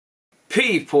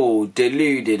People,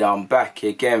 Deluded, I'm back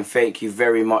again. Thank you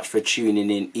very much for tuning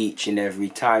in each and every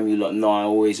time. You lot know I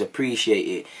always appreciate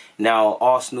it. Now,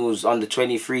 Arsenal's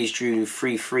under-23s drew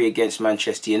 3-3 against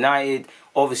Manchester United.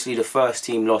 Obviously, the first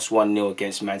team lost 1-0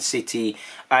 against Man City.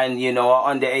 And, you know, our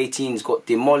under-18s got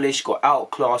demolished, got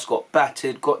outclassed, got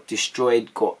battered, got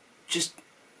destroyed, got just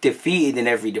defeated in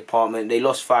every department. They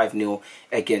lost 5-0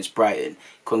 against Brighton.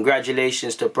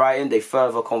 Congratulations to Brighton. They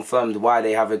further confirmed why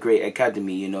they have a great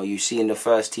academy. You know, you see in the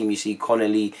first team, you see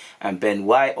Connolly and Ben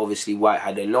White. Obviously, White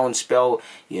had a loan spell.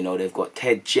 You know, they've got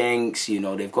Ted Jenks. You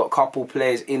know, they've got a couple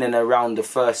players in and around the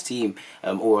first team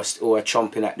or are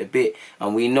chomping at the bit.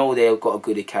 And we know they've got a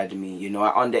good academy. You know,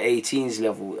 at under-18s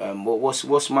level,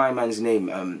 what's my man's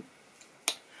name?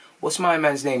 What's my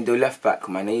man's name? The left back,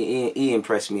 man. He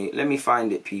impressed me. Let me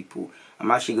find it, people. I'm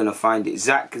actually gonna find it.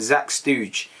 Zach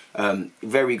Stooge.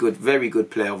 Very good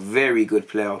player, very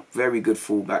good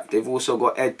fullback. They've also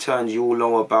got Ed Turns, you all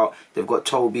know about. They've got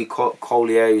Toby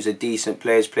Collier, who's a decent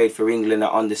player. He's played for England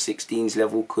at under-16s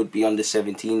level, could be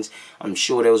under-17s. I'm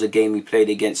sure there was a game he played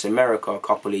against America a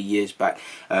couple of years back.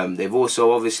 They've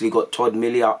also obviously got Todd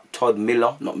Miller.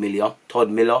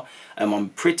 I'm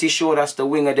pretty sure that's the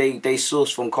winger they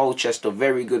sourced from Colchester.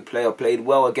 Very good player, played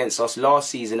well against us last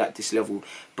season at this level.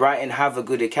 Brighton have a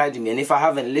good academy, and if I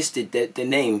haven't listed the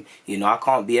name, you know, I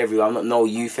can't be everywhere. I'm not no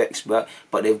youth expert,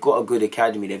 but they've got a good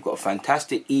academy. They've got a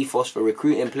fantastic ethos for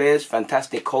recruiting players,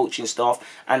 fantastic coaching staff,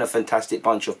 and a fantastic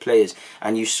bunch of players.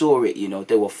 And you saw it, you know,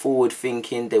 they were forward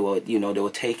thinking. They were, you know, they were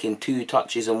taking 2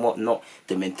 touches and whatnot.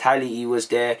 The mentality was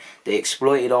there. They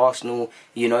exploited Arsenal.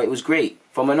 You know, it was great.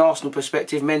 From an Arsenal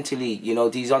perspective, mentally, you know,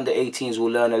 these under-18s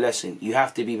will learn a lesson. You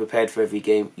have to be prepared for every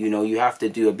game. You know, you have to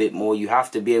do a bit more. You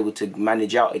have to be able to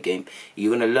manage out a game.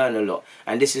 You're going to learn a lot.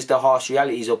 And this is the harsh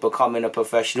realities of becoming a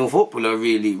professional footballer,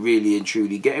 really and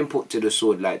truly. Getting put to the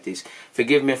sword like this.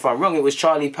 Forgive me if I'm wrong. It was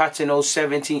Charlie Patino's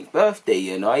 17th birthday,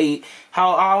 you know.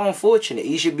 How unfortunate.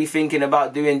 He should be thinking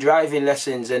about doing driving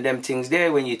lessons and them things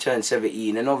there when you turn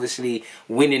 17. And obviously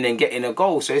winning and getting a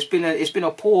goal. So it's been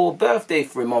a poor birthday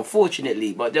for him, unfortunately.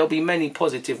 But there'll be many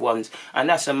positive ones, and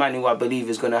that's a man who I believe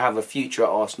is going to have a future at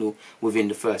Arsenal within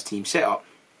the first team setup.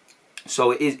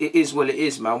 So it is what it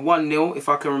is, man. 1-0, if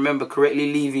I can remember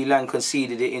correctly. Levy Lang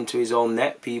conceded it into his own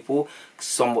net, people.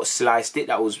 Somewhat sliced it.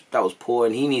 That was poor,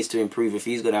 and he needs to improve if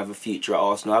he's going to have a future at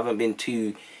Arsenal. I haven't been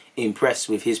too impressed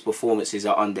with his performances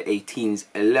at under-18s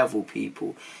level,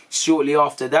 people. Shortly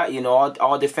after that, you know,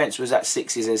 our defence was at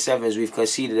 6s and 7s. We've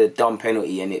conceded a dumb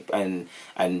penalty, and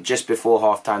just before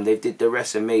half time they did the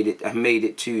rest and made it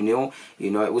 2-0.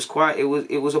 You know, it was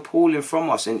appalling from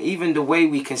us, and even the way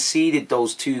we conceded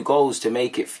those 2 goals to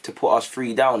put us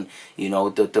 3 down. You know,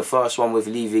 the first one with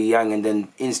Levy Yang and then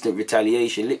instant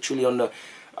retaliation, literally on the,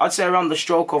 I'd say around the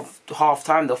stroke of half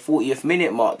time, the 40th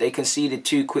minute mark, we conceded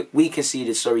 2 quick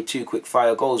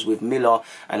fire goals with Miller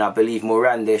and I believe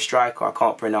Moran, their striker. I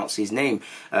can't pronounce his name.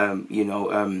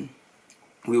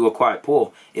 We were quite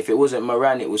poor. If it wasn't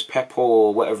Moran, it was Peppo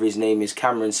or whatever his name is,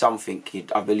 Cameron something.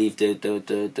 I believe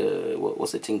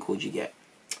what's the thing called you get?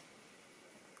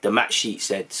 The match sheet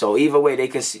said. So either way, they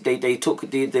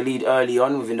took the lead early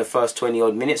on within the first 20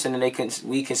 odd minutes, and then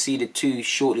we conceded 2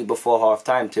 shortly before half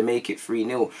time to make it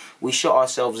 3-0. We shot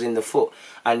ourselves in the foot,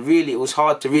 and really it was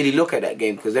hard to really look at that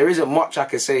game because there isn't much I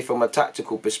can say from a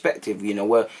tactical perspective. You know,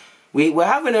 we're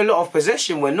having a lot of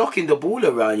possession. We're knocking the ball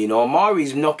around. You know,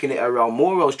 Amari's knocking it around.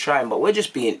 Moro's trying, but we're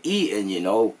just being eaten. You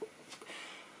know.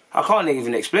 I can't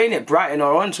even explain it. Brighton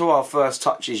are onto our first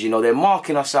touches, you know. They're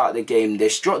marking us out of the game.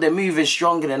 They're moving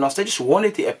stronger than us. They just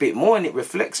wanted it a bit more, and it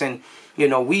reflects. And, you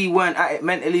know, we weren't at it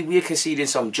mentally. We're conceding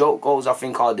some joke goals. I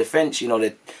think our defence, you know,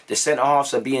 the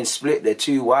centre-halves are being split. They're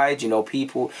too wide, you know,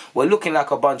 we're looking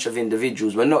like a bunch of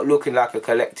individuals. We're not looking like a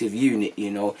collective unit,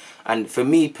 you know. And for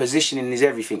me, positioning is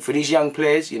everything. For these young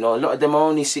players, you know, a lot of them are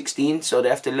only 16, so they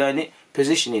have to learn it.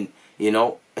 Positioning. You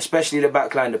know, especially the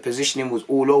back line, the positioning was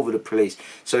all over the place.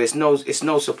 So it's no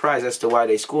surprise as to why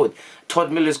they scored.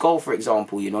 Todd Miller's goal, for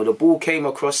example, you know, the ball came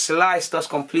across, sliced us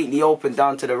completely open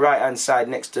down to the right-hand side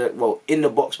next to, well, in the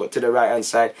box, but to the right-hand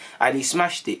side, and he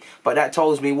smashed it. But that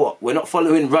tells me what? We're not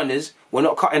following runners. We're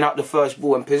not cutting out the first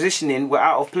ball, and positioning, we're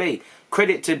out of play.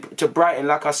 Credit to Brighton,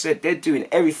 like I said, they're doing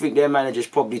everything their managers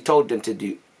probably told them to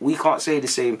do. We can't say the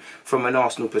same from an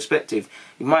Arsenal perspective.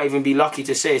 You might even be lucky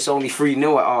to say it's only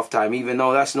 3-0 at half-time, even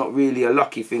though that's not really a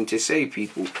lucky thing to say,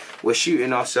 people. We're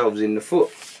shooting ourselves in the foot.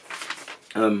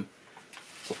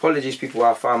 Apologies, people,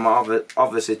 I found my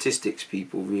other statistics,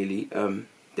 people, really.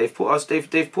 They've put us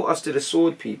to the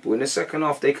sword, people. In the second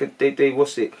half, they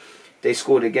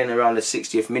scored again around the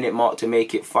 60th minute mark to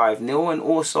make it 5-0, and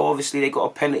also, obviously, they got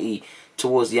a penalty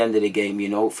towards the end of the game, you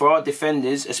know. For our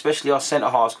defenders, especially our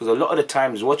centre-halves, because a lot of the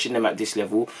times watching them at this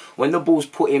level, when the ball's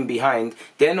put in behind,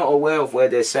 they're not aware of where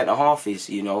their centre-half is,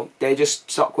 you know. They're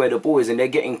just stuck where the ball is and they're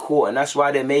getting caught, and that's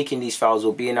why they're making these fouls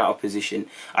or being out of position.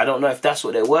 I don't know if that's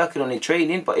what they're working on in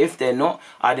training, but if they're not,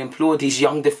 I'd implore these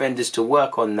young defenders to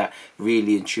work on that,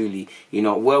 really and truly. You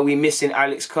know, were we missing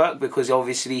Alex Kirk because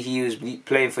obviously he was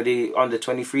playing for the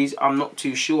under-23s? I'm not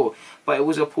too sure. But it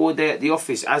was a poor day at the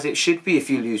office, as it should be if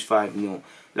you lose 5-0.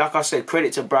 Like I said,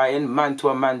 credit to Brighton, man to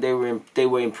a man, they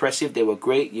were impressive, they were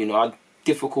great. You know,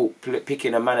 difficult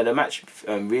picking a man of the match,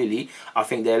 really. I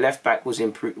think their left back was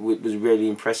really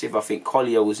impressive. I think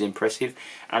Collier was impressive,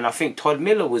 and I think Todd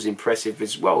Miller was impressive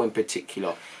as well in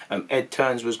particular. Ed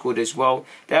Turns was good as well.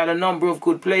 They had a number of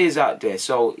good players out there,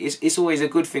 so it's always a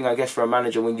good thing, I guess, for a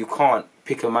manager when you can't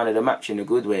pick a man of the match in a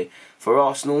good way. For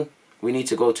Arsenal, we need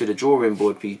to go to the drawing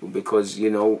board, people, because,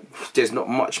 you know, there's not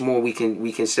much more we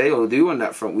can say or do on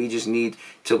that front. We just need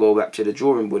to go back to the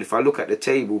drawing board. If I look at the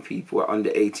table, people, at under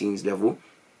 18s level,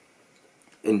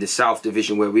 in the South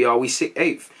Division where we are, we sit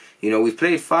 8th. You know, we've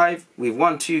played 5, we've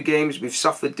won 2 games, we've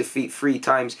suffered defeat 3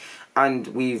 times, and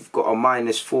we've got a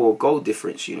 -4 goal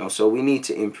difference, you know, so we need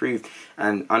to improve.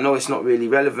 And I know it's not really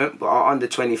relevant, but our under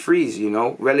 23s, you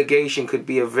know, relegation could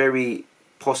be a very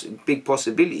big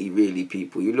possibility, really,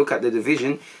 people. You look at the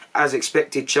division, as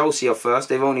expected, Chelsea are first.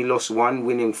 They've only lost 1,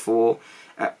 winning 4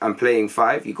 and playing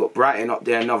 5. You've got Brighton up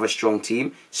there, another strong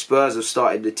team. Spurs have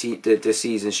started the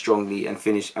season strongly and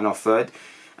finished and are 3rd.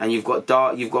 And you've got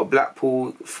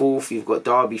Blackpool 4th, you've got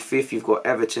Derby 5th, you've got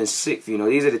Everton 6th. You know,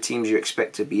 these are the teams you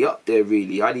expect to be up there,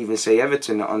 really. I'd even say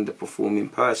Everton are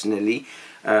underperforming personally.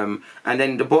 And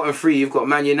then the bottom 3, you've got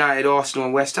Man United, Arsenal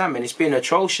and West Ham, and it's been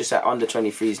atrocious at under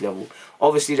 23s level.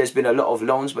 Obviously there's been a lot of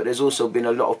loans, but there's also been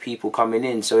a lot of people coming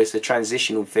in, so it's a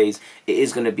transitional phase. It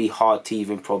is going to be hard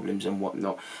teething problems and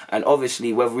whatnot. And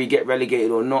obviously whether we get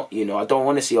relegated or not, you know, I don't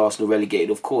want to see Arsenal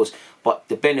relegated, of course, but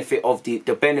the benefit of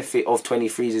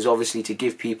 23s is obviously to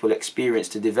give people experience,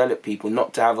 to develop people,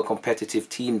 not to have a competitive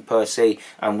team per se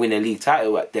and win a league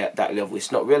title at that level.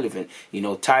 It's not relevant. You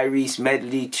know, Tyrese,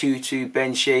 Medley, Tutu,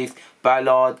 Ben Shafe,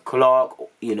 Ballard, Clark,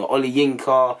 you know, Oli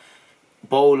Yinka,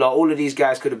 Bowler, all of these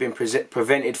guys could have been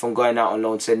prevented from going out on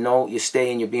loan. Said, no, you're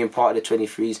staying, you're being part of the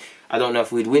 23s. I don't know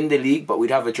if we'd win the league, but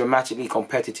we'd have a dramatically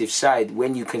competitive side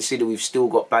when you consider we've still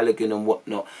got Balogun and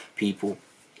whatnot, people.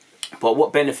 But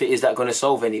what benefit is that going to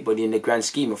solve anybody in the grand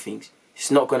scheme of things? It's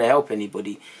not going to help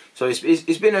anybody. So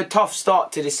it's been a tough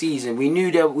start to the season. We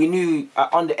knew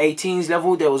at under 18s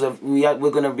level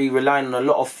we're going to be relying on a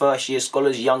lot of first year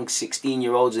scholars, young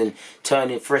 16-year-olds, and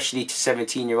turning freshly to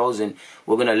 17-year-olds, and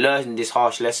we're going to learn these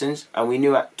harsh lessons. And we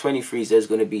knew at 23s there's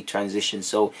going to be transition.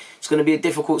 So it's going to be a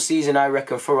difficult season, I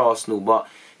reckon, for Arsenal. But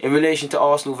in relation to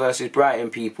Arsenal versus Brighton,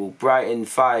 people, Brighton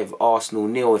 5,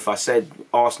 Arsenal 0. If I said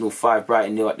Arsenal 5,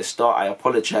 Brighton 0 at the start, I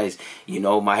apologise. You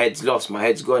know, my head's lost, my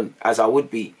head's gone, as I would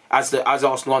be, as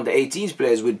Arsenal under 18s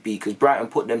players would be, because Brighton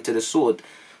put them to the sword.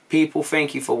 People,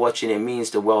 thank you for watching. It means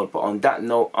the world. But on that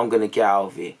note, I'm going to get out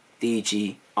of here.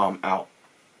 DG, I'm out.